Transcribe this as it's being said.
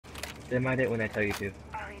Mind it when I tell you to. LED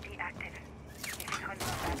active. If it runs on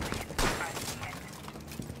batteries, I'll see it.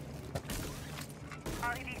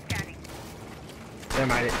 LED scanning.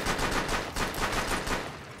 Mind it.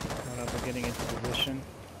 Hold up, we're getting into position.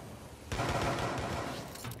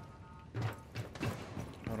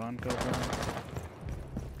 Hold on, go. LED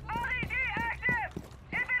active.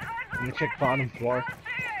 If it runs I'm on gonna check bottom floor. I'll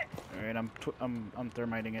see it. All right, I'm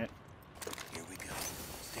thermiting it. Here we go.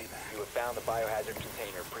 Stay back. You have found the biohazard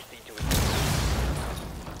container. Proceed to its.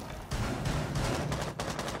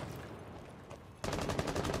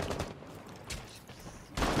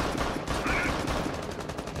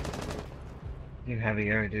 You heavy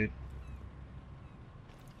air, dude.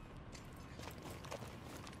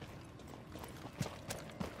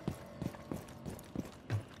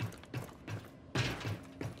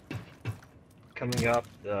 Coming up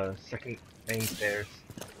the second main stairs.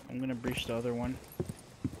 I'm gonna breach the other one.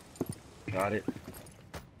 Got it.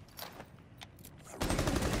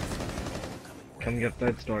 Coming up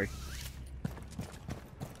third story.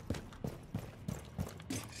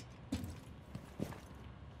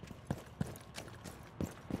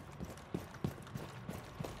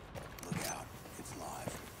 Look out. It's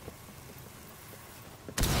live.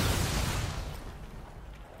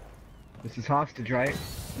 This is hostage, right?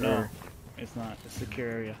 No, Or- it's not. It's a secure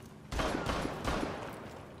area. Op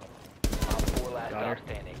 4 last Got her. stop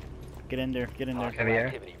standing. Get in there. Get in there. Heavy air?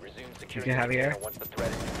 Activity. Resume securing can the heavy container air? once the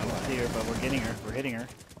threat is I don't see her, but we're getting her. We're hitting her.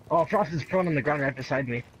 Oh, Frost is prone on the ground right beside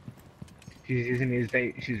me. She's using me as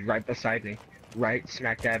bait. She's right beside me. Right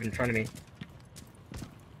smack dab in front of me.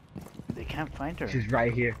 They can't find her. She's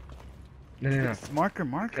right here. No. It's mark her.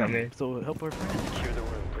 Come in. So help our friend. secure the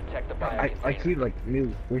room. Protect the bio I container. keep like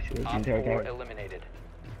move wishes the Op entire 4 time. eliminated.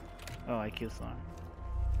 Oh, I killed someone.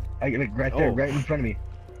 I like right there, Oh. right in front of me.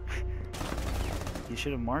 You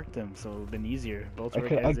should have marked them, so it would have been easier. Both I of our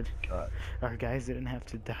could- guys, I- our guys didn't have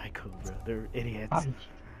to die, Cobra. They're idiots. I'm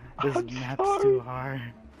This I'm map's sorry. too hard.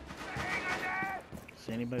 Is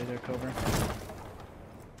anybody there, Cobra?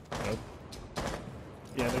 Nope.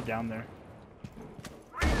 Yeah, they're down there.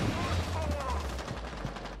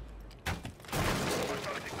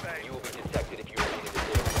 You will be detected if you remain in this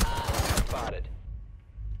area. Spotted.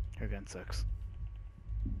 Her gun sucks.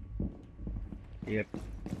 Yep.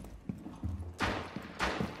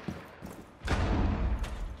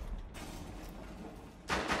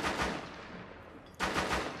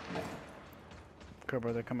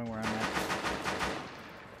 Cobra, they're coming where I'm at.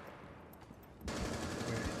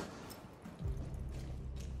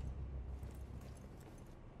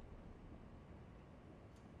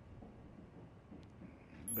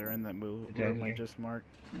 They're in that move Down room I here. just marked.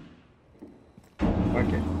 Okay.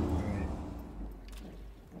 Alright.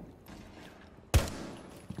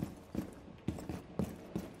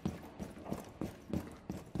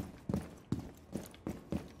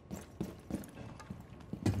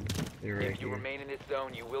 They're right If you here. remain in this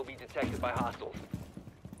zone, you will be detected by hostiles.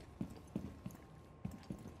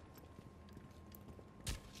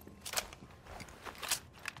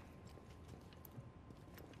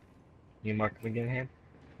 You mark them again, Ham?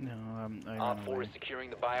 No, I Op ran 4 away. is securing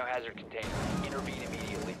the biohazard container. Intervene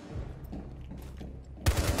immediately.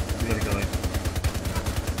 We gotta go in.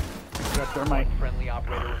 Got thermite. Friendly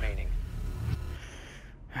operator remaining.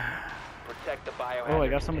 Protect the biohazard Oh, I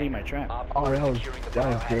got somebody in my container. trap. Op Oh, 4 is that was securing the dirty.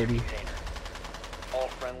 biohazard container. All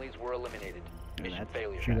friendlies were eliminated. Yeah, Mission that's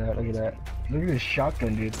failure. Look at that, look at that. Look at this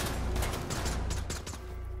shotgun, dude.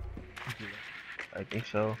 I think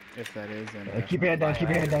so. If that is, then Keep your head down, keep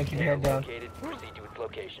your head down, keep your head down. Located. Proceed to its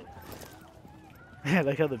location. I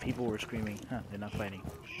like how the people were screaming. Huh, they're not fighting.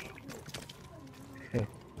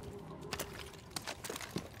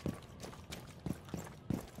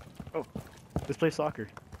 Oh, let's play soccer.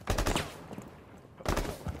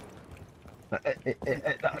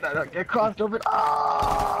 No, get crossed over.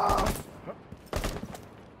 Ah!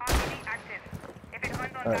 LED active. If it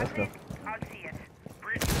runs on Alright, let's go. batteries, I'll see it.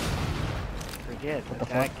 Forget the fuck?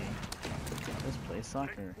 attacking. Let's play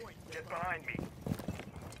soccer. Get behind me.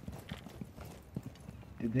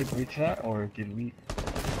 Did they breach that, or did we?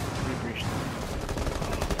 We breached them.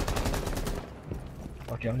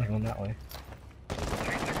 Okay, I'm not going that way.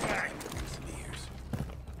 Some ears.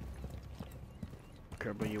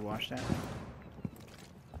 Kerbo, you watch that?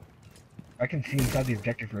 I can see inside the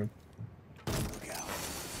objective room. Look out.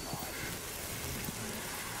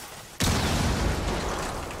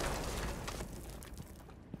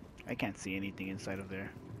 I can't see anything inside of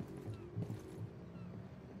there.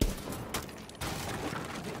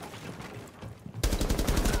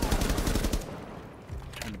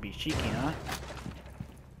 Trying to be cheeky, huh?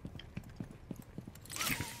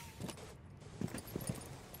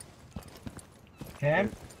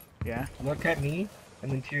 Cam, Yeah. look at me,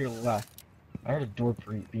 and then to your left. I heard a door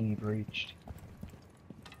being breached.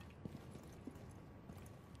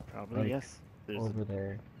 Probably Like, yes. There's over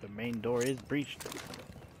there. the main door is breached.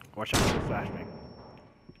 Watch out for the flashbang.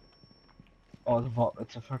 Oh, the vault.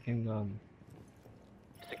 It's a fucking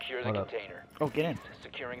Secure the Hold up. container. Oh, get in.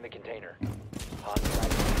 Securing the container.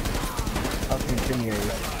 Hostile. I'll continue.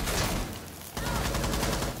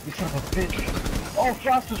 You son of a bitch! Oh,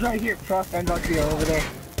 Frost is right here. Frost and Dr. over there.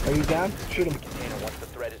 Are you down? Shoot him. Container once the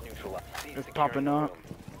threat is neutralized. Cease It's securing popping the up. room.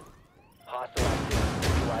 Hostile activity.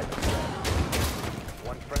 Neutralize the threat.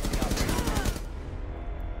 One friendly operator.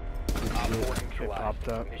 Op 4 neutralized. popped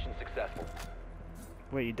up. Mission successful.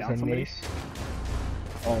 Wait, you Is down that somebody? Mace?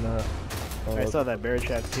 Oh no. Oh, I saw that bear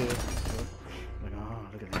trap too. Like, oh,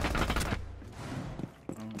 look at that.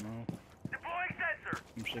 Oh no. Deploying sensor.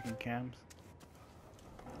 I'm shaking cams.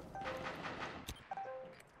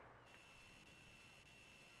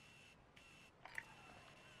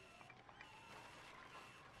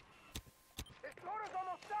 Exploder's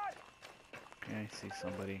almost done. Okay, I see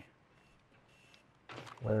somebody.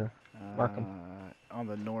 Where? Mark 'em. On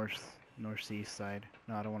the northeast side.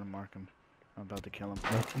 No, I don't want to mark him. I'm about to kill him.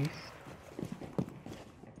 Northeast?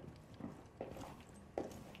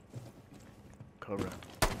 Cobra.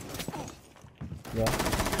 Yeah.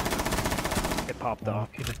 It popped Oh, off.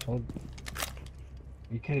 you could have told.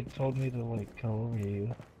 You could have told me to like come over to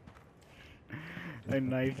you. I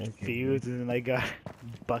knifed Okay, Fuse and then I got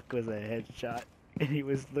Buck was a headshot and he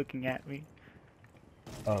was looking at me.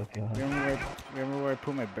 Oh god. Remember where I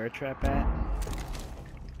put my bear trap at?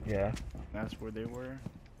 Yeah. That's where they were.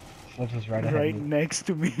 That was right ahead Right of me. next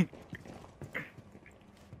to me.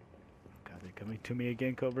 God, they're coming to me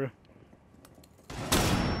again, Cobra.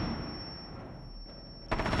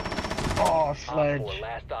 Oh, Op sledge. 4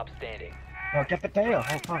 last stop standing. Oh, Capiteo.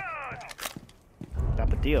 Oh, fuck.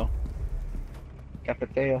 Tapatio.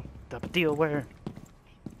 Capiteo. Tapatio where?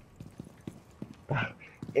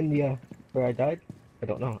 In the, where I died? I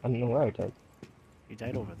don't know. I don't know where I died. You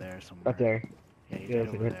died over there somewhere. Right there. Yeah, you Yeah, died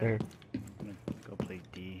it's over right there. I'm gonna go play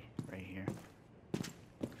D right here.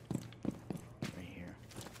 Right here.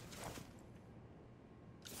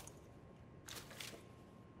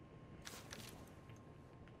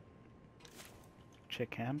 Check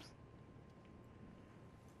cams.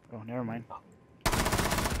 Oh, never mind.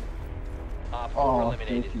 Op 4 Oh,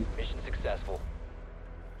 eliminated. thank you. Mission successful.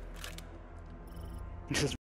 This is